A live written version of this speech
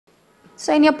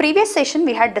So in your previous session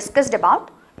we had discussed about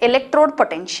electrode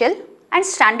potential and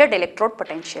standard electrode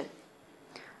potential.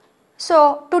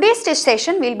 So today's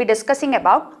session we will be discussing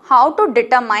about how to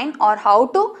determine or how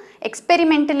to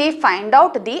experimentally find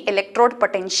out the electrode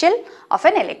potential of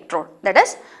an electrode. That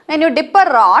is, when you dip a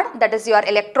rod, that is your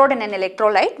electrode in an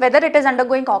electrolyte, whether it is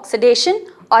undergoing oxidation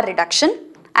or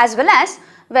reduction, as well as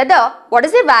whether what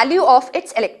is the value of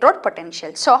its electrode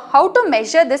potential. So how to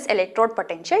measure this electrode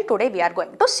potential, today we are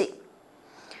going to see.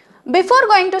 Before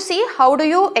going to see how do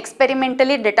you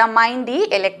experimentally determine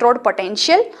the electrode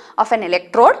potential of an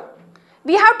electrode,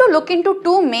 we have to look into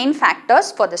two main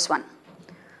factors for this one.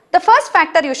 The first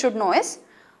factor you should know is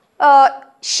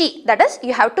She, that is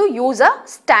you have to use a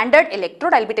standard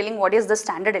electrode. I will be telling what is the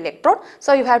standard electrode.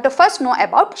 So you have to first know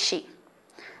about She.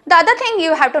 The other thing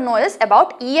you have to know is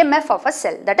about EMF of a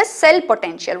cell, that is cell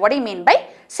potential. What do you mean by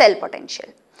cell potential?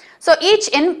 So each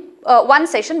in one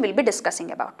session we will be discussing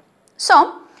about.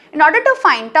 So in order to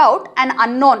find out an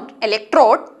unknown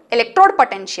electrode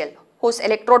potential, whose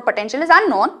electrode potential is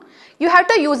unknown, you have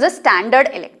to use a standard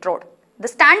electrode. The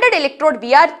standard electrode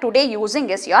we are today using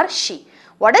is your She.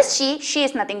 What is She? She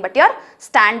is nothing but your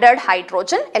standard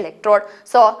hydrogen electrode.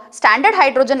 So standard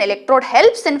hydrogen electrode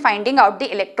helps in finding out the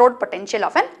electrode potential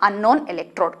of an unknown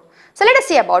electrode. So let us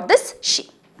see about this She.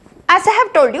 As I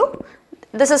have told you,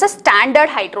 this is a standard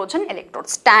hydrogen electrode.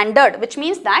 Standard, which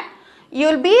means that you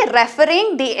will be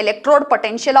referring the electrode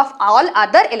potential of all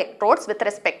other electrodes with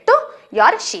respect to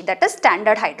your She, that is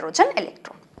standard hydrogen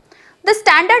electrode. The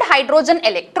standard hydrogen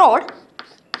electrode,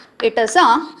 it is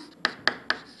a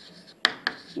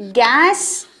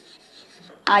gas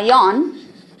ion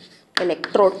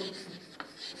electrode.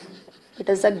 It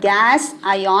is a gas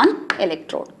ion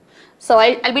electrode. So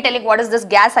I'll be telling what is this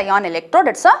gas ion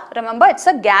electrode. Remember it's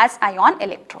a gas ion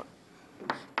electrode.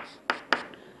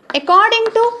 According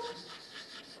to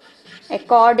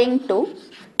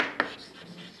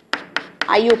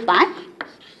PUC,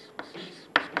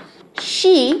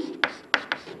 She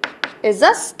is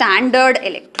a standard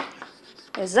electrode.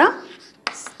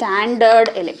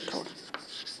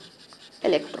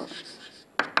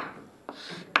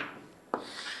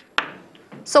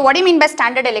 So what do you mean by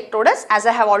standard electrode is, as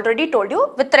I have already told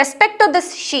you, with respect to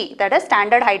this She, that is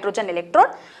standard hydrogen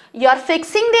electrode, you are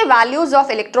fixing the values of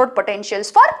electrode potentials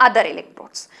for other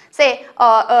electrodes. Say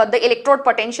the electrode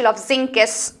potential of zinc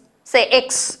is say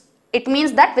X. It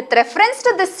means that with reference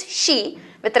to this She,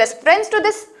 with reference to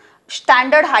this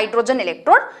standard hydrogen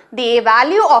electrode, the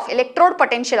value of electrode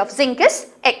potential of zinc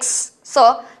is X.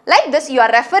 So like this you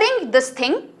are referring this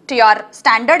thing to your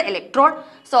standard electrode.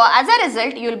 So as a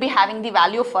result you will be having the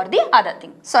value for the other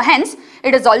thing. So hence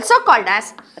it is also called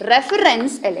as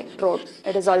reference electrode.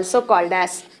 It is also called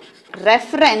as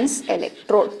reference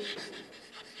electrode.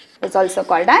 It is also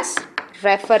called as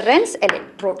reference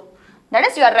electrode. That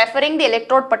is, you are referring the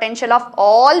electrode potential of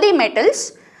all the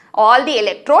metals, all the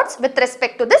electrodes with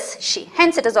respect to this She.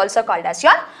 Hence it is also called as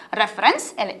your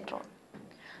reference electrode.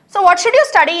 So what should you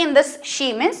study in this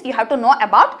She means, you have to know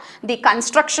about the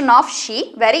construction of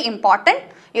She, very important.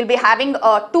 You will be having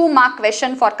a 2-mark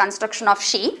question for construction of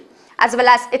She, as well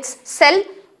as its cell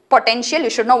potential. You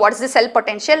should know what is the cell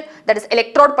potential, that is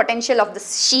electrode potential of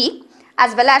this She,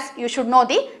 as well as you should know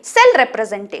the cell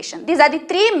representation. These are the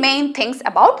 3 main things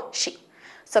about She.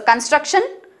 So construction,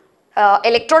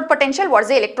 electrode potential, what is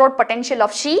the electrode potential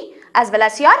of She, as well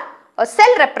as your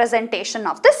cell representation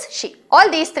of this She.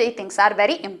 All these 3 things are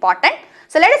very important.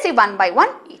 So let us see one by one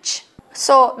each.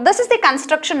 So this is the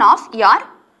construction of your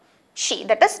She,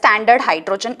 that is standard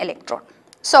hydrogen electrode.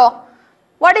 So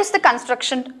what is the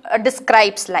construction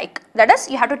describes like? That is,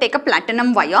 you have to take a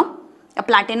platinum wire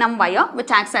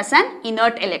which acts as an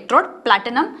inert electrode.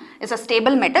 Platinum is a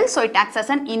stable metal, so it acts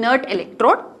as an inert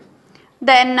electrode.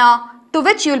 Then to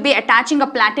which you will be attaching a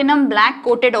platinum black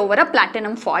coated over a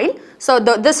platinum foil. So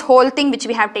this whole thing which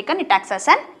we have taken, it acts as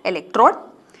an electrode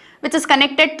which is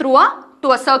connected through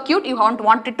to a circuit. You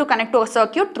want it to connect to a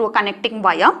circuit through a connecting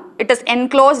wire. It is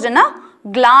enclosed in a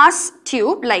glass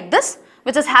tube like this,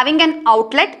 which is having an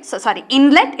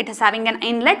inlet. It is having an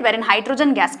inlet wherein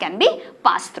hydrogen gas can be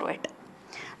passed through it.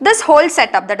 This whole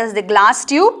setup, that is the glass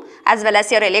tube as well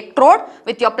as your electrode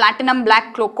with your platinum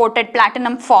black coated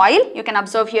platinum foil, you can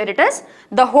observe here it is.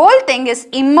 The whole thing is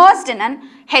immersed in an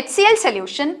HCl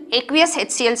solution, aqueous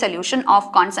HCl solution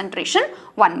of concentration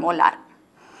 1 molar.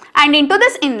 And into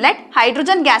this inlet,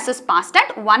 hydrogen gas is passed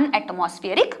at 1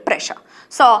 atmospheric pressure.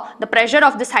 So the pressure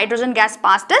of this hydrogen gas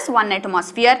passed is 1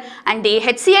 atmosphere and the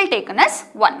HCl taken is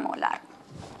 1 molar.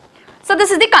 So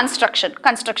this is the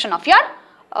construction of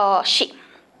your She.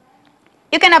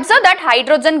 You can observe that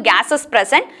hydrogen gas is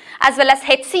present as well as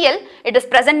HCl. It is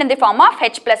present in the form of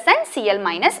H plus and Cl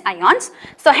minus ions.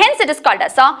 So hence it is called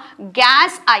as a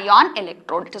gas ion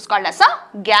electrode. It is called as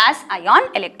a gas ion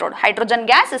electrode. Hydrogen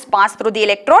gas is passed through the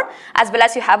electrode as well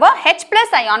as you have a H plus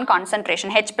ion concentration,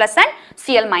 H plus and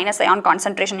Cl minus ion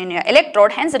concentration in your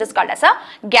electrode. Hence it is called as a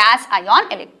gas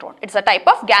ion electrode. It is a type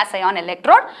of gas ion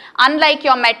electrode. Unlike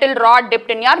your metal rod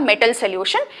dipped in your metal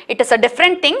solution, it is a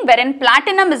different thing wherein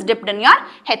platinum is dipped in your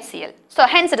HCl. So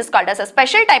hence it is called as a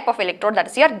special type of electrode, that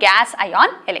is your gas ion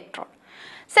electrode.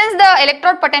 Since the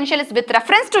electrode potential is with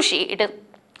reference to She,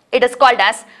 it is called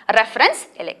as reference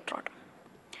electrode.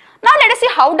 Now let us see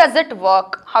how does it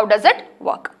work. How does it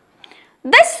work?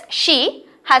 This She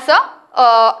has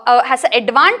an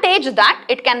advantage that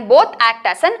it can both act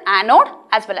as an anode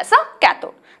as well as a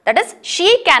cathode. That is,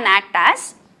 She can act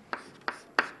as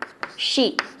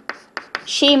She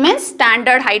means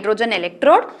standard hydrogen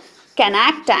electrode, can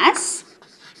act as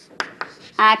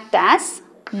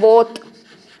both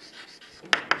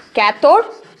cathode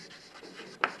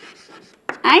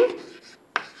and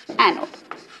anode.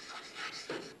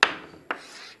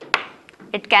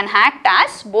 It can act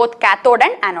as both cathode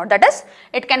and anode. That is,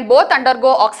 it can both undergo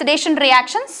oxidation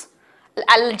reactions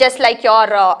just like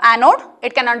your anode.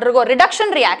 It can undergo reduction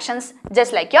reactions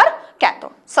just like your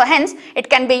cathode. So hence it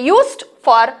can be used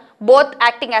for both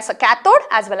acting as a cathode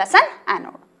as well as an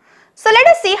anode. So let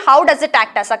us see how does it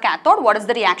act as a cathode, what is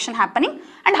the reaction happening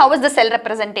and how is the cell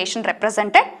representation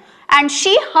represented, and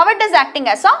She, how it is acting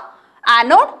as a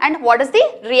anode and what is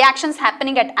the reactions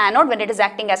happening at anode when it is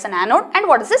acting as an anode and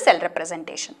what is the cell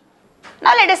representation.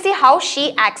 Now let us see how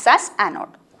She acts as anode.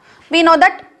 We know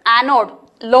that anode,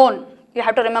 lone, you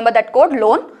have to remember that code,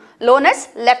 lone. Lone is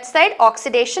left side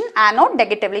oxidation, anode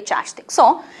negatively charged thing.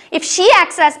 So if She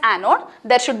acts as anode,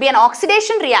 there should be an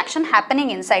oxidation reaction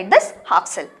happening inside this half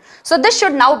cell. So this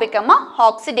should now become a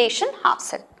oxidation half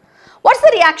cell. What's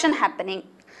the reaction happening?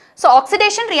 So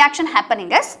oxidation reaction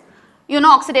happening is, you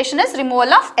know, oxidation is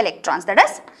removal of electrons. That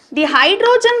is, the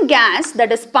hydrogen gas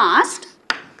that is passed,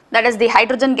 that is the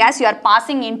hydrogen gas you are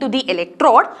passing into the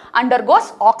electrode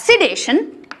undergoes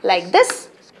oxidation like this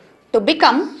to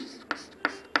become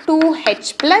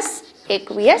 2H plus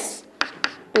aqueous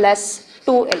plus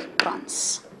 2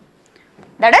 electrons.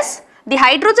 That is, the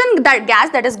hydrogen gas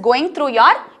that is going through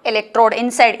your electrode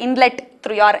inside inlet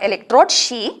through your electrode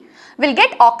She will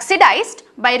get oxidized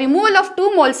by removal of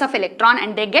 2 moles of electron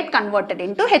and they get converted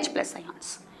into H plus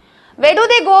ions. Where do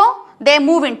they go? They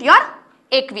move into your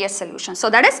aqueous solution. So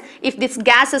that is, if this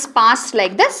gas is passed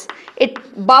like this, it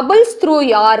bubbles through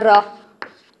your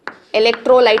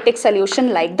electrolytic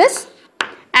solution like this,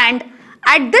 and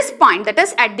at this point, that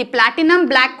is at the platinum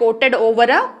black coated over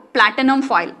a platinum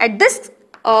foil, at this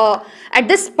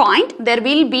point there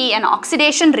will be an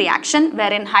oxidation reaction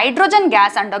wherein hydrogen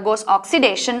gas undergoes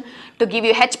oxidation to give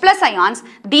you H plus ions.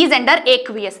 These enter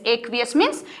aqueous. Aqueous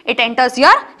means it enters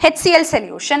your HCl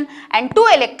solution and 2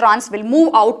 electrons will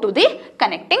move out to the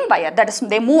connecting wire, that is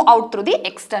they move out through the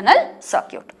external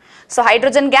circuit. So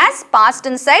hydrogen gas passed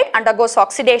inside undergoes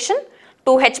oxidation.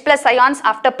 2 H plus ions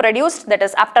after produced, that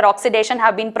is after oxidation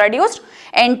have been produced,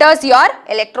 enters your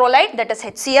electrolyte, that is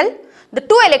HCl. The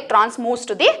 2 electrons moves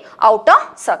to the outer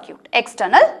circuit,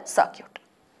 external circuit.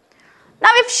 Now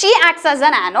if She acts as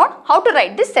an anode, how to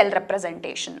write this cell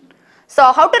representation?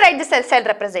 So how to write this cell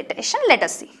representation? Let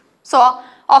us see. So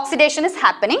oxidation is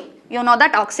happening. You know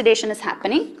that oxidation is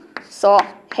happening. So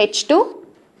H2,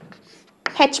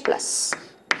 H plus.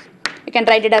 You can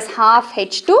write it as half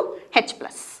H2, H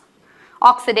plus.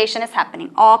 Oxidation is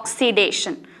happening.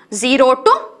 Oxidation 0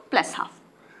 to plus half.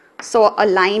 So a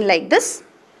line like this.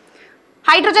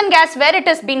 Hydrogen gas, where it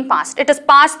is being passed? It is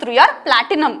passed through your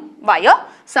platinum wire.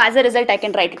 So as a result I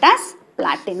can write it as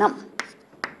platinum,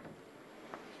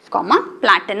 comma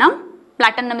platinum.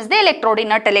 Platinum is the electrode,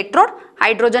 inert electrode.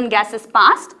 Hydrogen gas is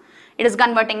passed. It is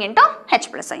converting into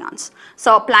H plus ions.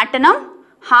 So platinum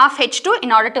half H2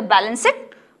 in order to balance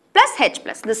it plus H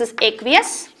plus. This is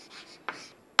aqueous.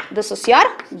 This is your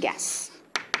gas.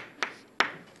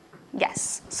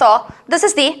 So this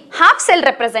is the half cell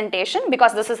representation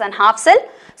because this is an half cell.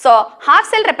 So half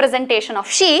cell representation of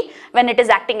She when it is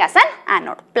acting as an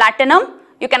anode. Platinum,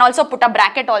 you can also put a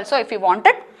bracket also if you want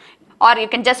it, or you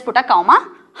can just put a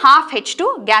comma. Half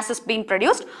H2, gas is being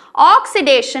produced.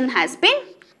 Oxidation has been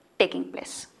taking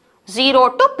place.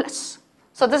 0 to plus.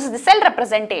 So this is the cell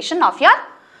representation of your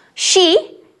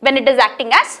She when it is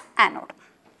acting as anode.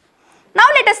 Now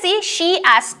let us see She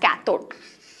as cathode.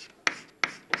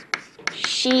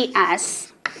 She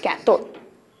as cathode.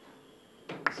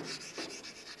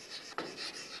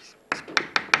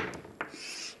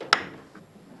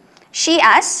 She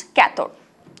as cathode.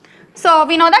 So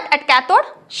we know that at cathode,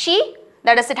 She,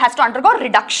 that is, it has to undergo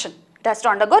reduction. It has to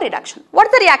undergo reduction. What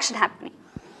is the reaction happening?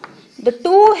 The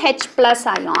two H plus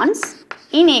ions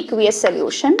in aqueous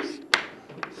solution,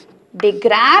 they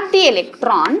grab the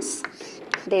electrons,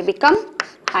 they become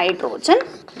hydrogen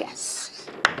gas.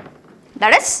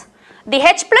 That is, the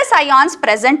H plus ions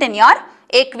present in your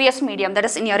aqueous medium, that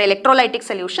is in your electrolytic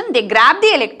solution, they grab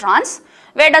the electrons.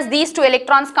 Where does these two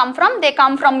electrons come from? They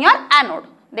come from your anode.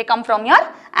 They come from your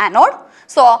anode.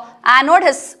 So anode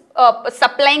is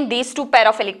supplying these two pair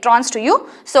of electrons to you.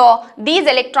 So these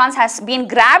electrons has been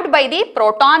grabbed by the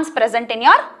protons present in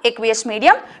your aqueous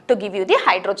medium to give you the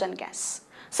hydrogen gas.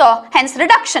 So hence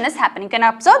reduction is happening. You can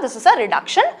observe this is a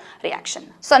reduction reaction.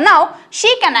 So now She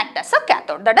can act as a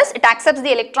cathode. That is, it accepts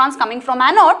the electrons coming from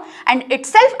anode and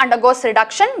itself undergoes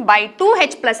reduction by two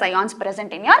H plus ions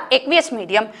present in your aqueous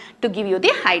medium to give you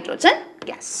the hydrogen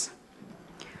gas.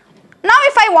 Now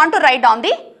if I want to write down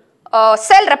the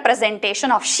cell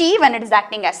representation of She when it is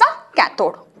acting as a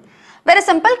cathode. Very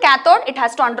simple, cathode, it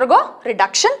has to undergo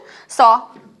reduction. So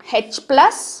H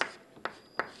plus,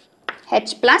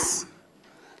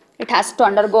 it has to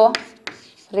undergo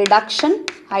reduction,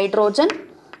 hydrogen,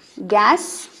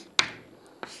 gas,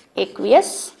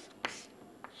 aqueous,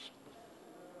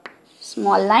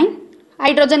 small line,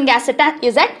 hydrogen gas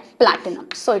is at platinum.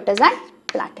 So it is at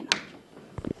platinum.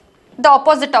 The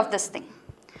opposite of this thing.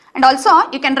 And also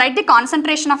you can write the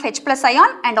concentration of H plus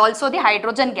ion and also the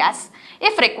hydrogen gas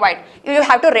if required. You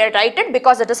have to rewrite it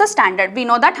because it is a standard. We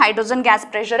know that hydrogen gas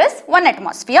pressure is 1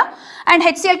 atmosphere and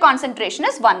HCl concentration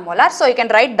is 1 molar. So you can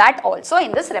write that also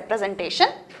in this representation.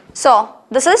 So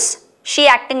this is She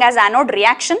acting as anode,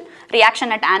 reaction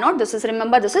at anode. This is,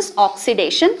 remember, this is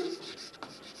oxidation.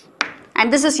 And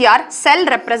this is your cell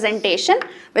representation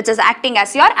which is acting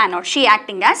as your anode. She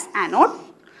acting as anode.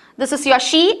 This is your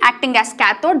She acting as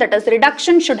cathode, that is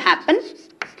reduction should happen.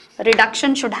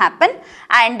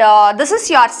 And this is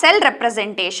your cell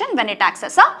representation when it acts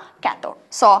as a cathode.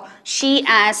 So She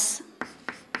as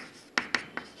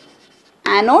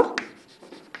anode,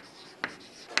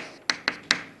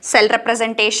 cell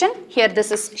representation, here this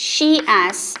is She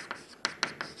as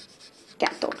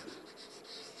cathode.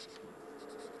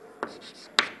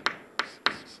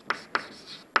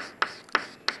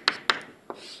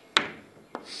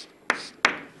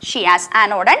 She as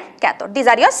anode and cathode. These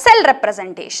are your cell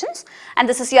representations and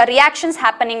this is your reactions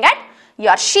happening at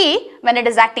your She when it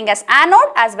is acting as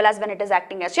anode as well as when it is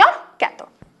acting as your cathode.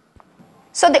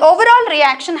 So the overall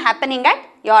reaction happening at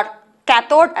your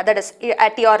cathode, that is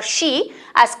at your She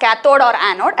as cathode or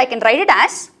anode, I can write it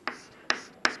as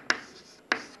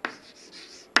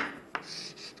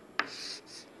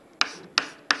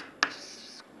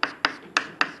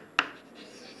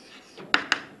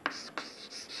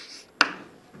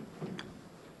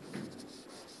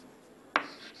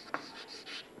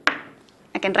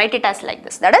like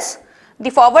this. That is, the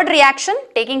forward reaction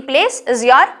taking place is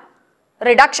your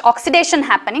oxidation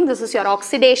happening. This is your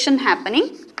oxidation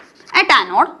happening at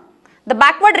anode. The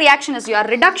backward reaction is your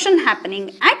reduction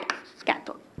happening at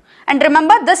cathode. And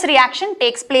remember, this reaction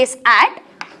takes place at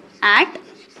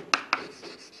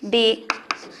the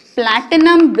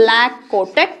platinum black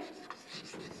coated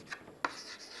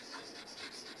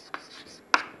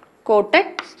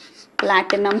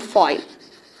platinum foil.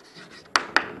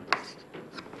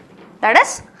 That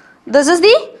is, this is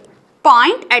the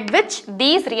point at which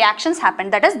these reactions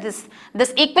happen. That is,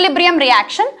 this equilibrium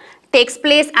reaction takes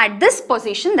place at this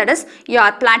position, that is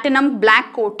your platinum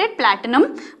black coated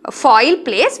platinum foil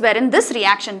place wherein this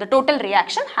reaction, the total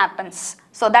reaction happens.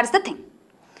 So that's the thing.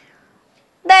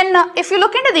 Then if you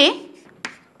look into the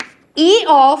E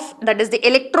of, that is the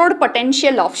electrode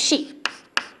potential of She.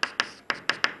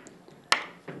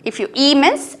 If you E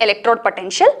means electrode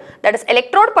potential, that is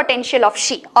electrode potential of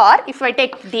She, or if I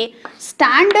take the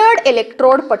standard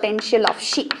electrode potential of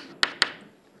She.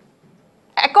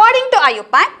 According to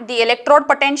IUPAC, the electrode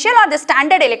potential or the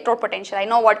standard electrode potential,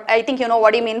 I think you know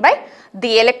what you mean by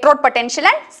the electrode potential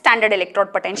and standard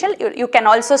electrode potential. You can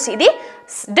also see the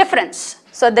difference.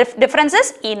 So the difference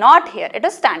is E naught here, it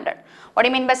is standard. What do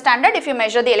you mean by standard? If you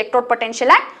measure the electrode potential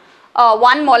at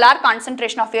 1 molar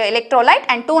concentration of your electrolyte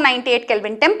and 298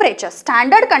 Kelvin temperature,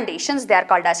 standard conditions, they are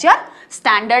called as your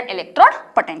standard electrode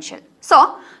potential.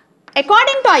 So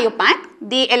according to IUPAC,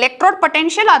 the electrode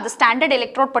potential or the standard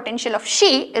electrode potential of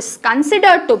She is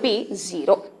considered to be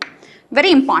 0.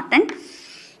 Very important.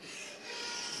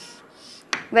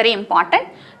 Very important.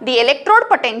 The electrode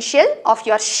potential of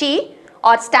your She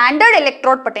or standard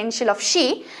electrode potential of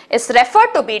She is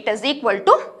referred to be, it is equal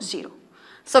to 0.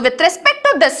 So with respect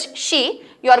to this She,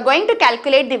 you are going to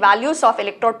calculate the values of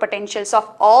electrode potentials of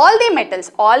all the metals,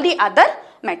 all the other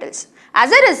metals. As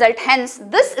a result, hence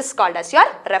this is called as your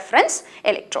reference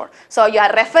electrode. So you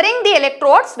are referring the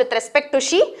electrodes with respect to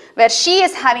She, where She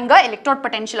is having a electrode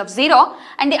potential of 0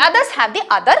 and the others have the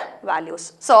other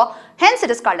values. So hence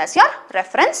it is called as your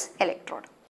reference electrode.